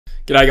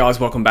G'day guys,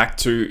 welcome back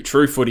to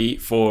True Footy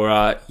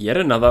for yet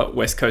another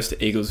West Coast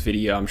Eagles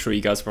video. I'm sure you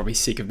guys are probably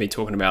sick of me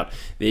talking about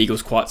the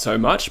Eagles quite so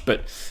much,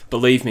 but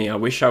believe me, I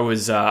wish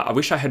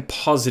I had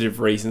positive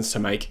reasons to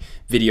make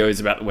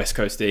videos about the West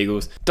Coast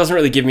Eagles. It doesn't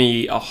really give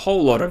me a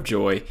whole lot of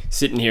joy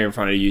sitting here in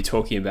front of you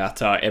talking about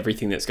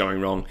everything that's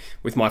going wrong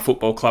with my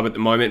football club at the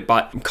moment,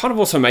 but I'm kind of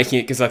also making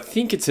it because I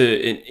think it's an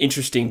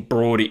interesting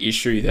broader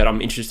issue that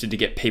I'm interested to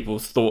get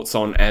people's thoughts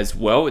on as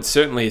well. It's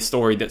certainly a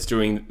story that's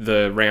doing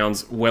the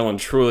rounds well and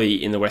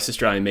truly in the West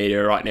Australian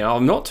media right now.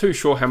 I'm not too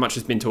sure how much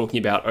has been talking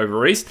about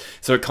over East,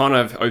 so it kind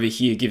of over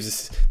here gives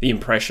us the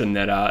impression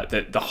that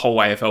that the whole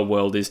AFL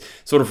world is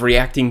sort of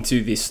reacting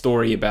to this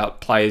story about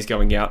players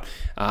going out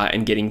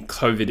and getting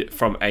COVID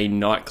from a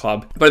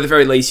nightclub. But at the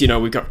very least, you know,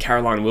 we've got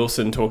Caroline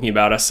Wilson talking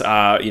about us,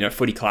 you know,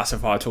 Footy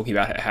Classified talking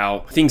about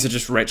how things are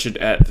just wretched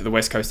at the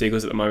West Coast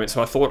Eagles at the moment.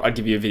 So I thought I'd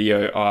give you a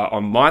video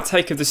on my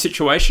take of the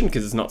situation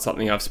because it's not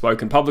something I've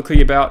spoken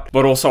publicly about.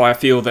 But also I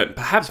feel that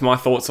perhaps my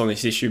thoughts on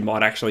this issue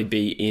might actually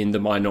be in the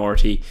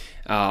minority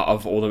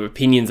of all the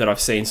opinions that I've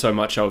seen so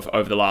much of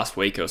over the last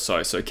week or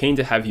so. So keen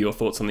to have your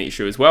thoughts on the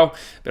issue as well,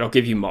 but I'll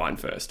give you mine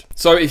first.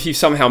 So if you've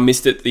somehow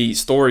missed it, the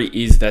story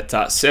is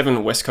that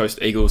 7 West Coast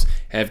Eagles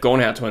have gone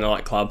out to a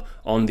nightclub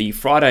on the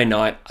Friday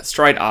night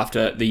straight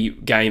after the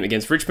game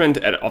against Richmond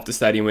at Optus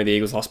Stadium where the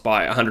Eagles lost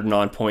by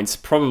 109 points,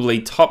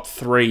 probably top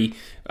 3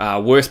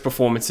 worst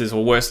performances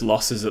or worst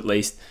losses at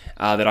least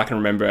that I can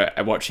remember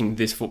watching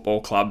this football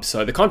club.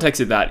 So the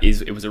context of that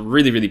is it was a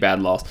really, really bad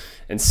loss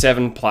and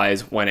 7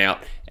 players went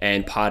out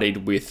and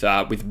partied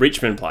with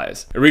Richmond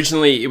players.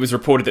 Originally, it was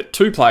reported that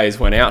 2 players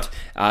went out,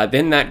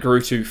 then that grew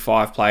to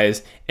 5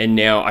 players, and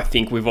now I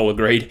think we've all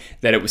agreed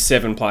that it was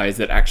 7 players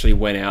that actually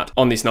went out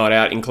on this night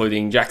out,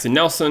 including Jackson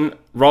Nelson,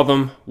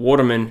 Rotham,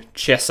 Waterman,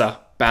 Chesser,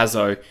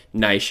 Bazzo,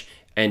 Naish,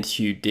 and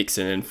Hugh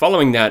Dixon. And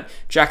following that,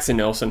 Jackson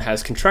Nelson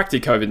has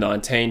contracted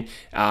COVID-19,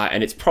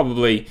 and it's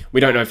probably, we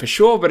don't know for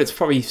sure, but it's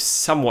probably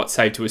somewhat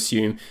safe to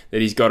assume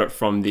that he's got it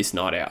from this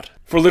night out.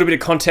 For a little bit of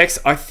context,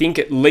 I think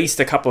at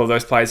least a couple of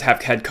those players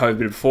have had COVID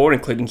before,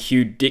 including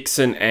Hugh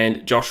Dixon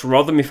and Josh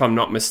Rotham, if I'm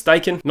not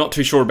mistaken. Not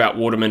too sure about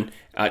Waterman.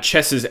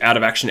 Chess out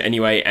of action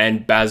anyway,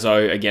 and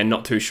Bazzo, again,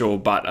 not too sure,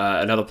 but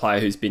another player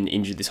who's been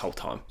injured this whole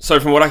time. So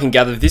from what I can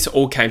gather, this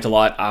all came to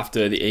light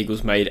after the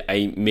Eagles made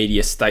a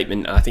media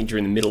statement, I think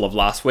during the middle of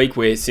last week,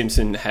 where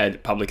Simpson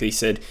had publicly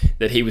said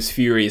that he was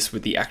furious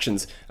with the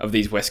actions of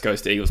these West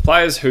Coast Eagles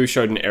players who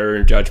showed an error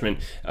in judgment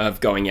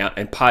of going out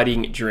and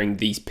partying during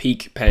these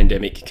peak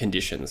pandemic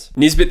conditions.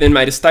 Nisbet then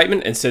made a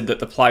statement and said that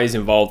the players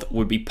involved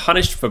would be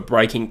punished for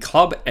breaking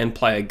club and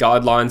player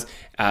guidelines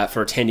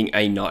for attending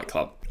a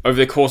nightclub. Over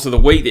the course of the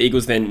week, the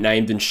Eagles then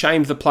named and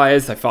shamed the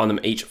players. They fined them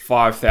each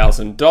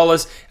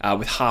 $5,000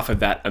 with half of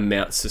that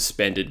amount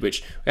suspended,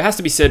 which it has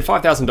to be said,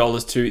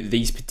 $5,000 to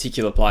these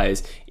particular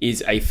players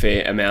is a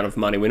fair amount of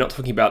money. We're not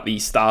talking about the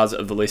stars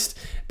of the list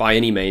by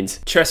any means.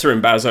 Chesser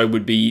and Bazzo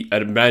would be,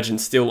 I'd imagine,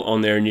 still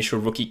on their initial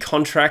rookie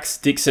contracts.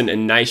 Dixon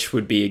and Naish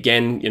would be,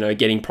 again, you know,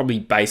 getting probably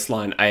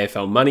baseline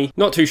AFL money.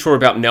 Not too sure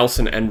about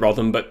Nelson and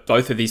Rotham, but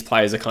both of these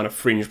players are kind of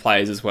fringe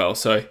players as well.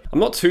 So I'm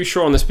not too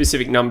sure on the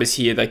specific numbers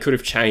here. They could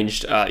have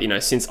changed you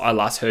know, since I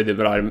last heard them,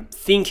 but I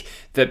think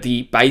that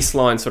the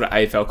baseline sort of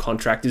AFL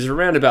contract is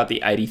around about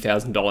the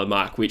 $80,000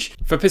 mark, which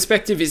for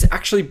perspective is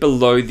actually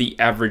below the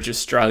average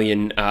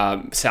Australian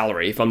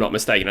salary, if I'm not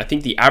mistaken. I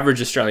think the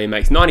average Australian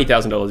makes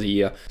 $90,000 a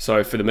year.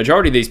 So for the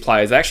majority of these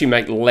players, they actually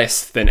make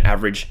less than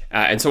average.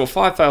 And so a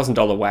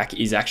 $5,000 whack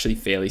is actually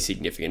fairly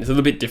significant. It's a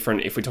little bit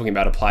different if we're talking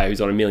about a player who's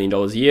on $1 million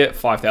a year.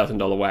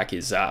 $5,000 whack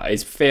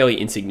is fairly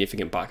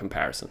insignificant by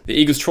comparison. The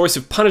Eagles' choice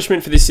of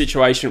punishment for this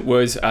situation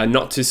was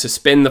not to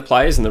suspend the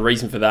players, and the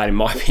reason for that, in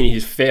my opinion,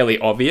 is fairly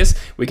obvious.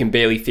 We can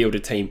barely field a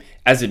team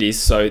as it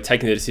is, so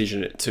taking the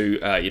decision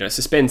to you know,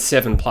 suspend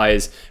 7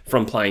 players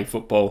from playing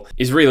football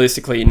is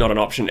realistically not an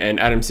option. And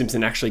Adam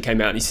Simpson actually came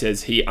out and he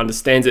says he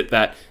understands it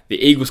that the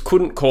Eagles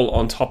couldn't call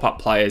on top-up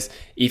players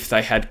if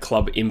they had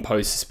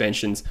club-imposed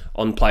suspensions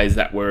on players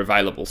that were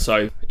available.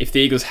 So if the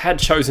Eagles had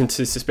chosen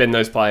to suspend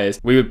those players,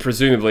 we would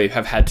presumably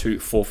have had to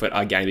forfeit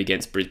our game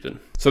against Brisbane.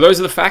 So those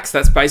are the facts.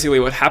 That's basically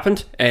what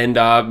happened. And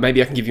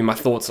maybe I can give you my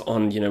thoughts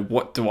on, you know,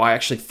 what do I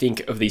actually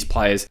think of these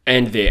players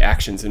and their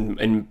actions.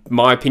 And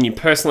my opinion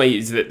personally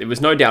is that there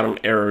was no doubt on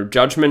error of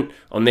judgment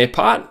on their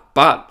part,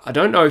 but I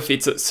don't know if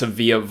it's a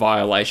severe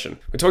violation.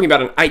 We're talking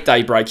about an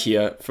 8-day break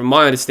here. From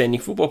my understanding,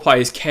 football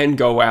players can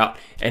go out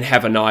and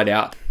have a night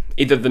out,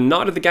 either the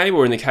night of the game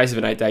or in the case of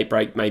an 8-day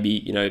break, maybe,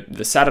 you know,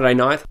 the Saturday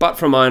night. But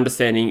from my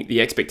understanding,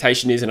 the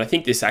expectation is, and I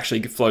think this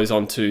actually flows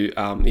on to,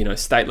 you know,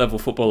 state level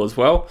football as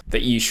well,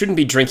 that you shouldn't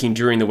be drinking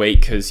during the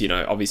week because, you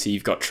know, obviously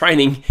you've got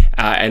training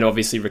and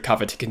obviously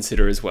recover to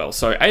consider as well.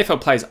 So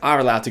AFL players are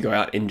allowed to go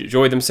out and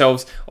enjoy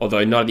themselves,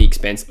 although not at the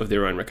expense of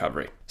their own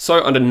recovery.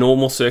 So under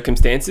normal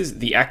circumstances,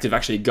 the act of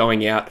actually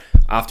going out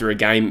after a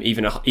game,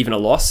 even a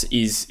loss,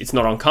 it's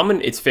not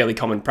uncommon. It's fairly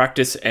common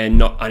practice and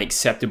not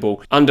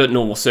unacceptable under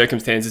normal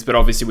circumstances. But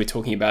obviously we're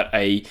talking about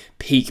a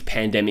peak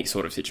pandemic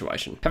sort of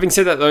situation. Having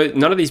said that though,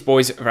 none of these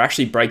boys are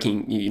actually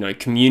breaking,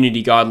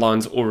 community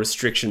guidelines or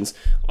restrictions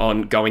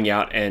on going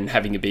out and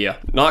having a beer.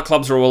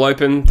 Nightclubs are all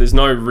open. There's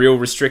no real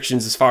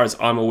restrictions as far as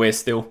I'm aware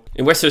still.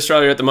 In Western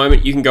Australia at the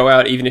moment, you can go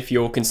out even if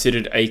you're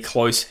considered a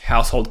close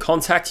household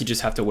contact. You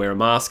just have to wear a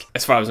mask.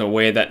 As far as I'm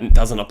aware, that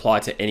doesn't apply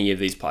to any of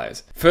these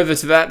players. Further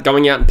to that,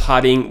 going out and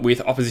partying with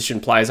opposition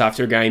players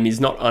after a game is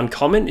not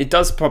uncommon. It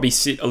does probably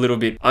sit a little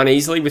bit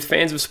uneasily with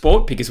fans of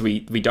sport because we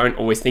don't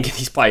always think of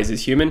these players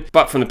as human.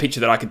 But from the picture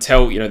that I could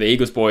tell, the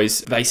Eagles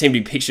boys, they seem to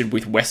be pictured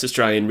with West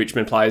Australian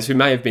Richmond players who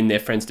may have been their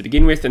friends to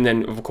begin with. And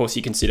then, of course,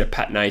 you consider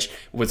Pat Naish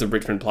was a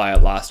Richmond player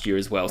last year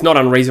as well. It's not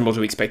unreasonable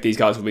to expect these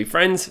guys will be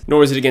friends,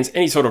 nor is it against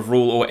any sort of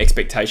rule or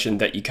expectation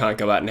that you can't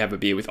go out and have a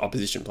beer with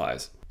opposition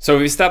players. So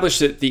we've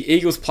established that the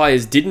Eagles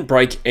players didn't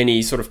break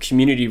any sort of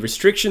community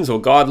restrictions or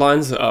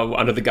guidelines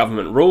under the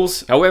government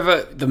rules.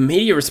 However, the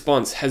media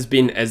response has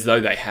been as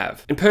though they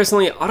have. And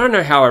personally, I don't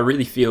know how I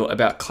really feel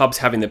about clubs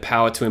having the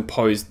power to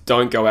impose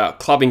don't go out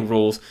clubbing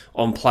rules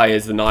on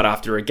players the night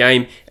after a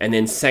game and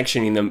then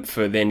sanctioning them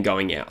for then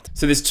going out.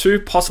 So there's two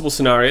possible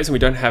scenarios and we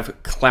don't have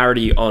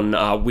clarity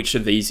on which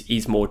of these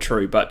is more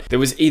true, but there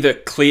was either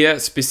clear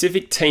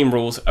specific team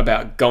rules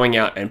about going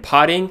out and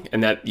partying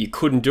and that you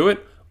couldn't do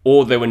it,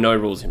 or there were no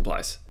rules in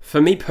place. For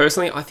me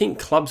personally, I think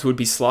clubs would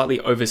be slightly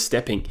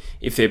overstepping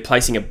if they're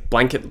placing a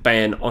blanket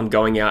ban on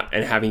going out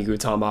and having a good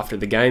time after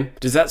the game.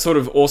 Does that sort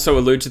of also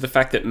allude to the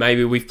fact that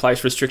maybe we've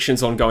placed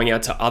restrictions on going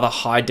out to other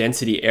high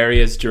density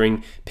areas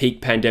during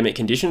peak pandemic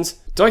conditions?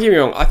 Don't get me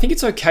wrong, I think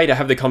it's okay to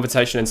have the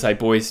conversation and say,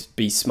 boys,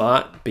 be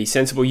smart, be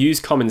sensible, use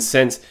common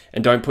sense,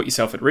 and don't put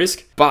yourself at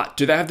risk. But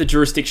do they have the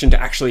jurisdiction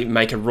to actually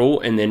make a rule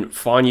and then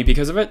fine you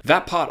because of it?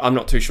 That part I'm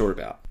not too sure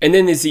about. And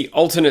then there's the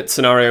alternate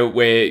scenario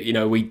where,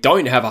 we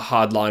don't have a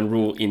hardline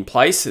rule in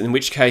place, in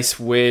which case,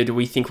 where do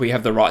we think we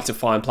have the right to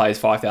fine players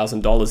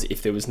 $5,000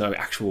 if there was no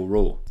actual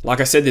rule? Like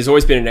I said, there's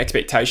always been an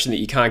expectation that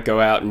you can't go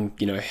out and,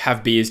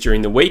 have beers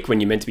during the week when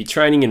you're meant to be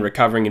training and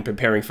recovering and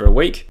preparing for a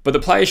week. But the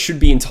players should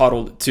be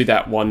entitled to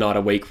that one night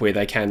a week where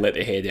they can let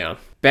their hair down.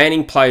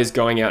 Banning players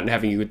going out and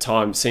having a good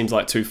time seems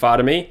like too far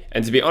to me,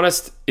 and to be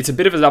honest, it's a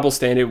bit of a double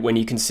standard when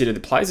you consider the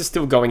players are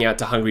still going out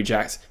to Hungry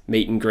Jack's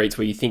meet and greets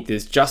where you think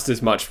there's just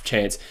as much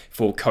chance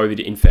for COVID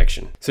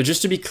infection. So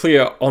just to be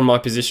clear on my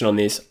position on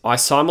this, I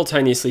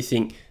simultaneously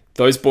think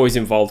those boys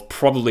involved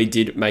probably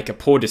did make a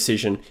poor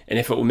decision, and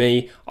if it were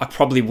me, I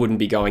probably wouldn't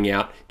be going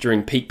out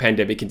during peak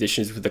pandemic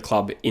conditions with the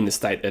club in the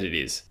state that it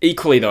is.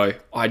 Equally though,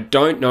 I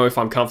don't know if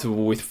I'm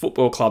comfortable with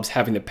football clubs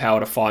having the power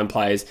to fine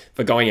players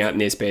for going out in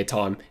their spare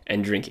time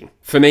and drinking.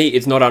 For me,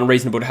 it's not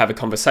unreasonable to have a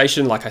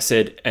conversation, like I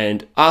said,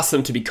 and ask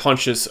them to be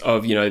conscious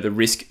of, the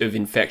risk of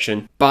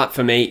infection. But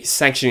for me,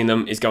 sanctioning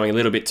them is going a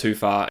little bit too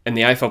far, and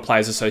the AFL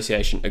Players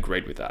Association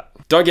agreed with that.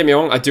 Don't get me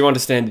wrong, I do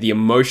understand the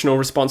emotional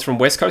response from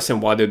West Coast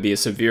and why there'd be a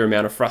severe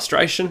amount of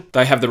frustration.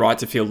 They have the right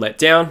to feel let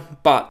down,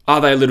 but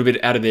are they a little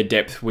bit out of their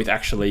depth with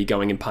actually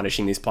going and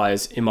punishing these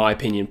players? In my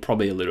opinion,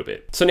 probably a little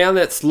bit. So now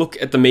let's look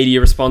at the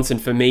media response,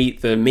 and for me,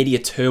 the media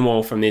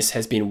turmoil from this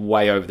has been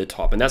way over the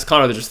top, and that's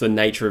kind of just the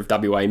nature of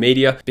WA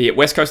media, be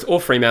it West Coast or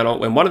Fremantle.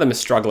 When one of them is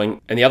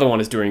struggling and the other one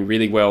is doing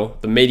really well,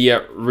 the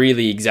media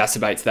really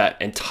exacerbates that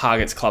and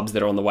targets clubs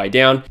that are on the way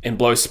down and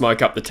blows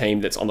smoke up the team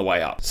that's on the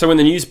way up. So when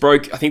the news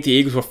broke, I think the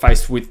Eagles were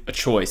faced with a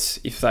choice.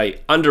 If they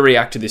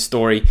underreact to this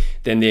story,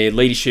 then their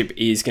leadership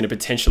is going to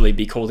potentially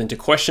be called into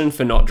question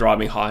for not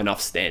driving high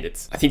enough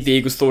standards. I think the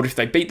Eagles thought if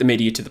they beat the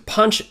media to the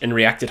punch and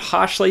reacted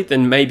harshly,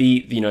 then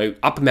maybe,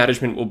 upper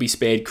management will be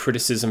spared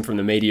criticism from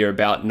the media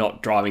about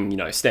not driving,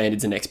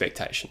 standards and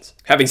expectations.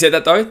 Having said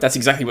that though, that's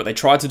exactly what they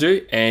tried to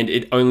do, and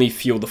it only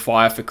fueled the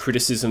fire for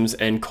criticisms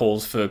and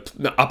calls for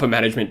upper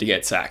management to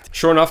get sacked.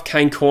 Sure enough,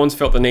 Kane Cornes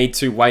felt the need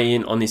to weigh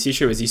in on this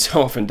issue, as he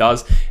so often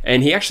does,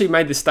 and he actually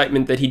made the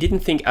statement that he didn't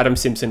think Adam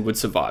Simpson would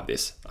survive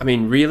this. I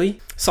mean,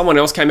 really? Someone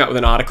else came out with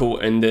an article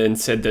and then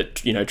said that,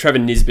 Trevor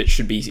Nisbet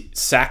should be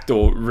sacked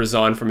or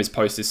resign from his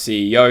post as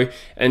CEO.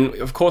 And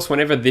of course,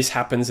 whenever this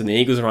happens and the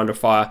Eagles are under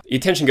fire, the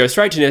attention goes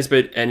straight to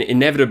Nisbet, and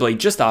inevitably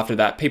just after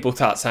that, people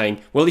start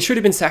saying, well, he should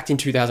have been sacked in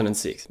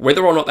 2006.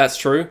 Whether or not that's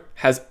true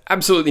has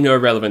absolutely no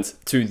relevance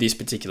to this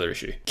particular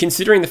issue.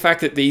 Considering the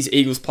fact that these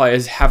Eagles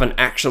players haven't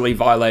actually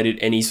violated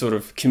any sort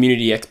of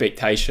community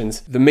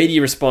expectations, the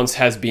media response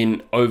has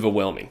been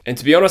overwhelming. And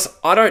to be honest,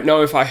 I don't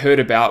know if I heard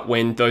about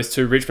when those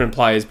two Richmond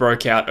players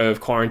broke out of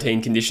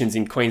quarantine conditions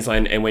in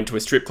Queensland and went to a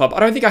strip club. I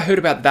don't think I heard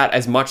about that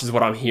as much as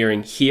what I'm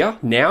hearing here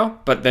now,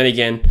 but then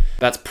again,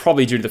 that's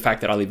probably due to the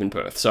fact that I live in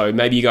Perth. So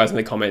maybe you guys in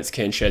the comments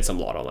can shed some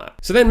light on that.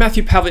 So then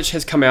Matthew Pavlich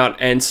has come out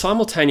and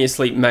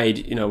simultaneously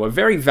made, a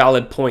very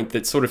valid point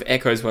that sort of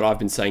echoes what I've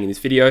been saying in this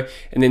video,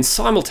 and then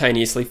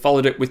simultaneously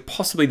followed it with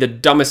possibly the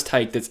dumbest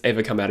take that's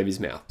ever come out of his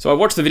mouth. So I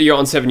watched the video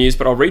on 7 News,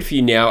 but I'll read for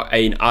you now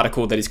an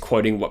article that is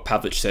quoting what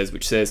Pavlich says,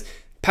 which says,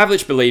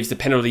 Pavlich believes the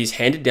penalties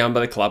handed down by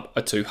the club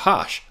are too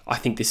harsh. I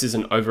think this is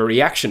an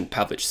overreaction,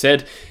 Pavlich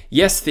said.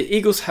 Yes, the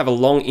Eagles have a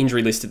long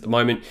injury list at the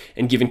moment,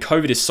 and given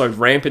COVID is so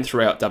rampant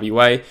throughout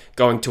WA,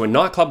 going to a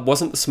nightclub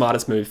wasn't the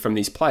smartest move from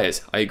these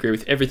players. I agree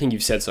with everything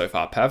you've said so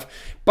far, Pav.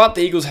 But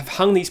the Eagles have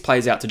hung these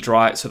players out to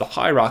dry so the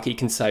hierarchy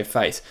can save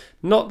face.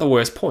 Not the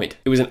worst point.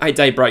 It was an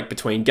 8-day break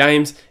between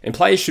games, and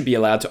players should be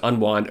allowed to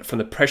unwind from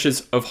the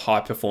pressures of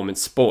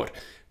high-performance sport.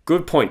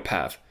 Good point,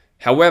 Pav.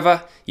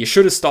 However, you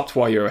should have stopped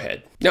while you're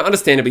ahead. Now,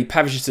 understandably,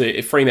 Pavlich is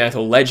a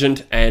Fremantle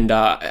legend and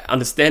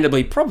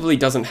understandably probably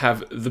doesn't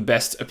have the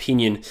best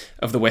opinion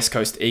of the West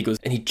Coast Eagles,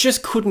 and he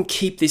just couldn't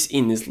keep this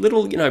in. This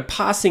little,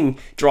 passing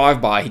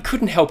drive-by, he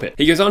couldn't help it.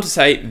 He goes on to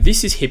say,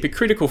 this is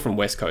hypocritical from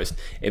West Coast.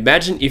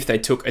 Imagine if they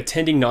took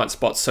attending night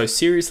spots so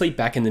seriously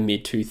back in the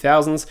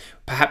mid-2000s.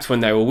 Perhaps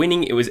when they were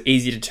winning, it was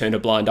easy to turn a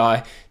blind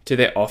eye to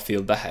their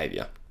off-field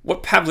behaviour.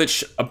 What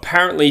Pavlich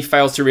apparently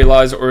fails to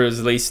realise, or is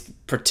at least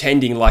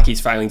pretending like he's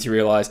failing to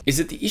realise, is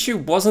that the issue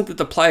wasn't that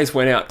the players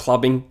went out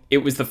clubbing, it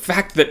was the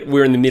fact that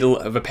we're in the middle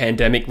of a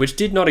pandemic which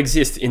did not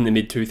exist in the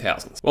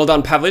mid-2000s. Well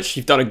done, Pavlich,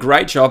 you've done a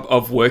great job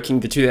of working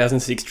the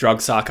 2006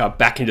 drug saga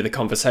back into the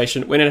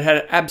conversation when it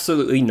had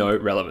absolutely no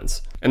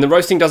relevance. And the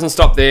roasting doesn't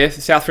stop there.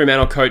 South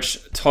Fremantle coach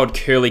Todd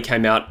Curley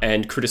came out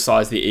and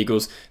criticised the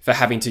Eagles for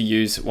having to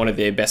use one of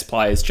their best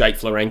players, Jake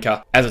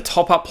Florenka, as a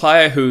top-up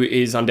player who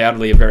is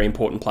undoubtedly a very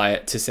important player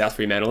to South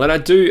Fremantle. And I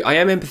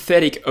am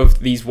empathetic of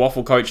these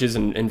waffle coaches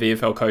and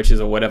VFL coaches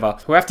or whatever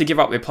who have to give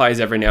up their players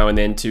every now and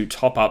then to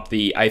top up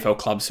the AFL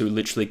clubs who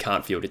literally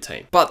can't field a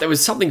team. But there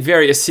was something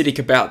very acidic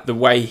about the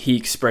way he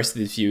expressed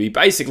this view. He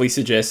basically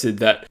suggested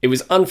that it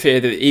was unfair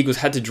that the Eagles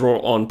had to draw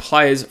on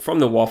players from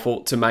the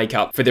waffle to make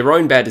up for their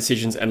own bad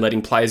decisions and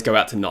letting players go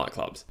out to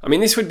nightclubs. I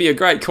mean, this would be a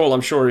great call, I'm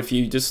sure, if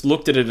you just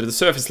looked at it at the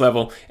surface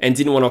level and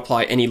didn't want to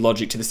apply any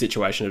logic to the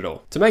situation at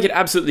all. To make it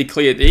absolutely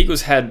clear, the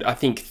Eagles had, I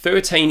think,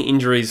 13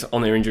 injuries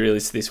on their injury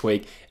list this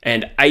week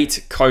and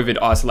 8 COVID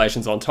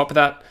isolations on top of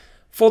that.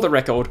 For the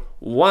record,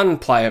 one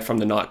player from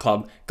the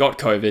nightclub got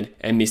COVID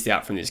and missed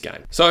out from this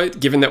game. So,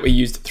 given that we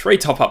used 3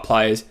 top-up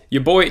players,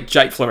 your boy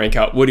Jake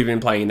Florenka would have been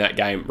playing in that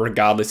game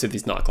regardless of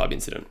this nightclub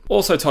incident.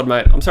 Also, Todd,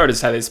 mate, I'm sorry to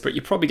say this, but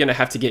you're probably going to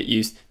have to get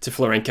used to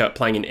Florenka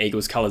playing in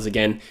Eagles colours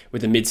again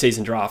with the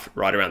mid-season draft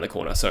right around the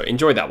corner. So,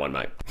 enjoy that one,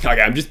 mate.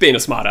 Okay, I'm just being a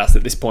smartass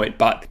at this point,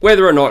 but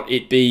whether or not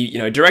it be,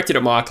 directed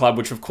at my club,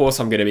 which of course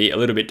I'm going to be a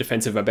little bit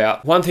defensive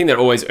about, one thing that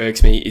always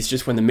irks me is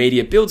just when the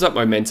media builds up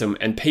momentum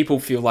and people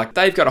feel like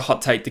they've got a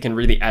hot take that can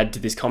really add to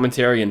this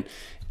commentary, and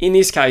in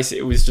this case,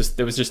 there was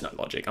just no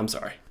logic. I'm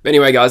sorry. But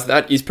anyway, guys,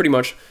 that is pretty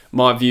much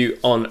my view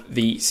on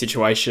the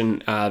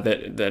situation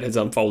that has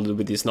unfolded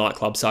with this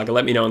nightclub saga.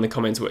 Let me know in the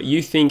comments what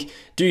you think.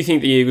 Do you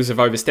think the Eagles have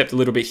overstepped a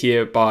little bit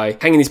here by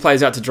hanging these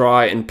players out to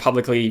dry and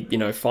publicly,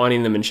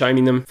 fining them and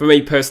shaming them? For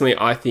me personally,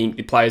 I think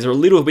the players are a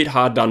little bit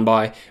hard done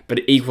by, but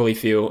equally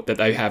feel that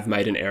they have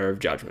made an error of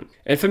judgment.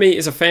 And for me,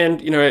 as a fan,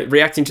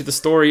 reacting to the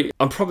story,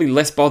 I'm probably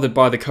less bothered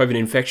by the COVID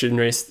infection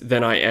risk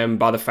than I am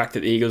by the fact that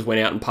the Eagles went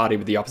out and partied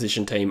with the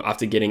opposition team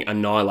after getting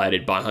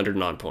annihilated by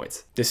 109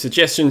 points. The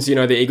suggestions,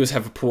 the Eagles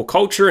have a poor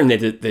culture and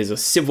there's a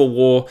civil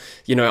war,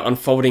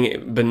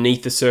 unfolding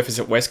beneath the surface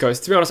at West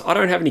Coast. To be honest, I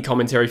don't have any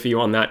commentary for you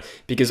on that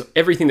because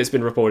everything that's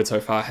been reported so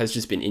far has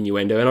just been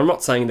innuendo. And I'm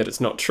not saying that it's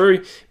not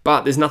true,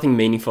 but there's nothing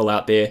meaningful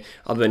out there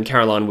other than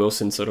Caroline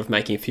Wilson sort of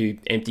making a few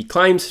empty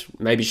claims.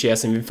 Maybe she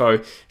has some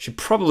info. She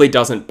probably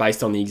doesn't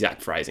based on the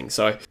exact phrasing.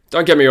 So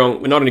don't get me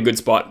wrong, we're not in a good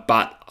spot,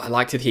 but I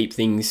like to keep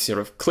things sort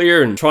of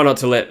clear and try not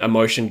to let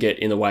emotion get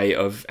in the way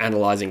of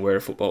analysing where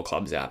a football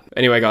club's at.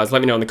 Anyway, guys,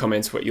 let me know in the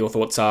comments what your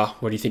thoughts are.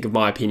 What do you think of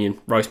my opinion?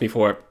 Roast me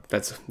for it.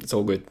 That's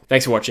all good.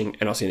 Thanks for watching,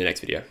 and I'll see you in the next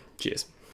video. Cheers.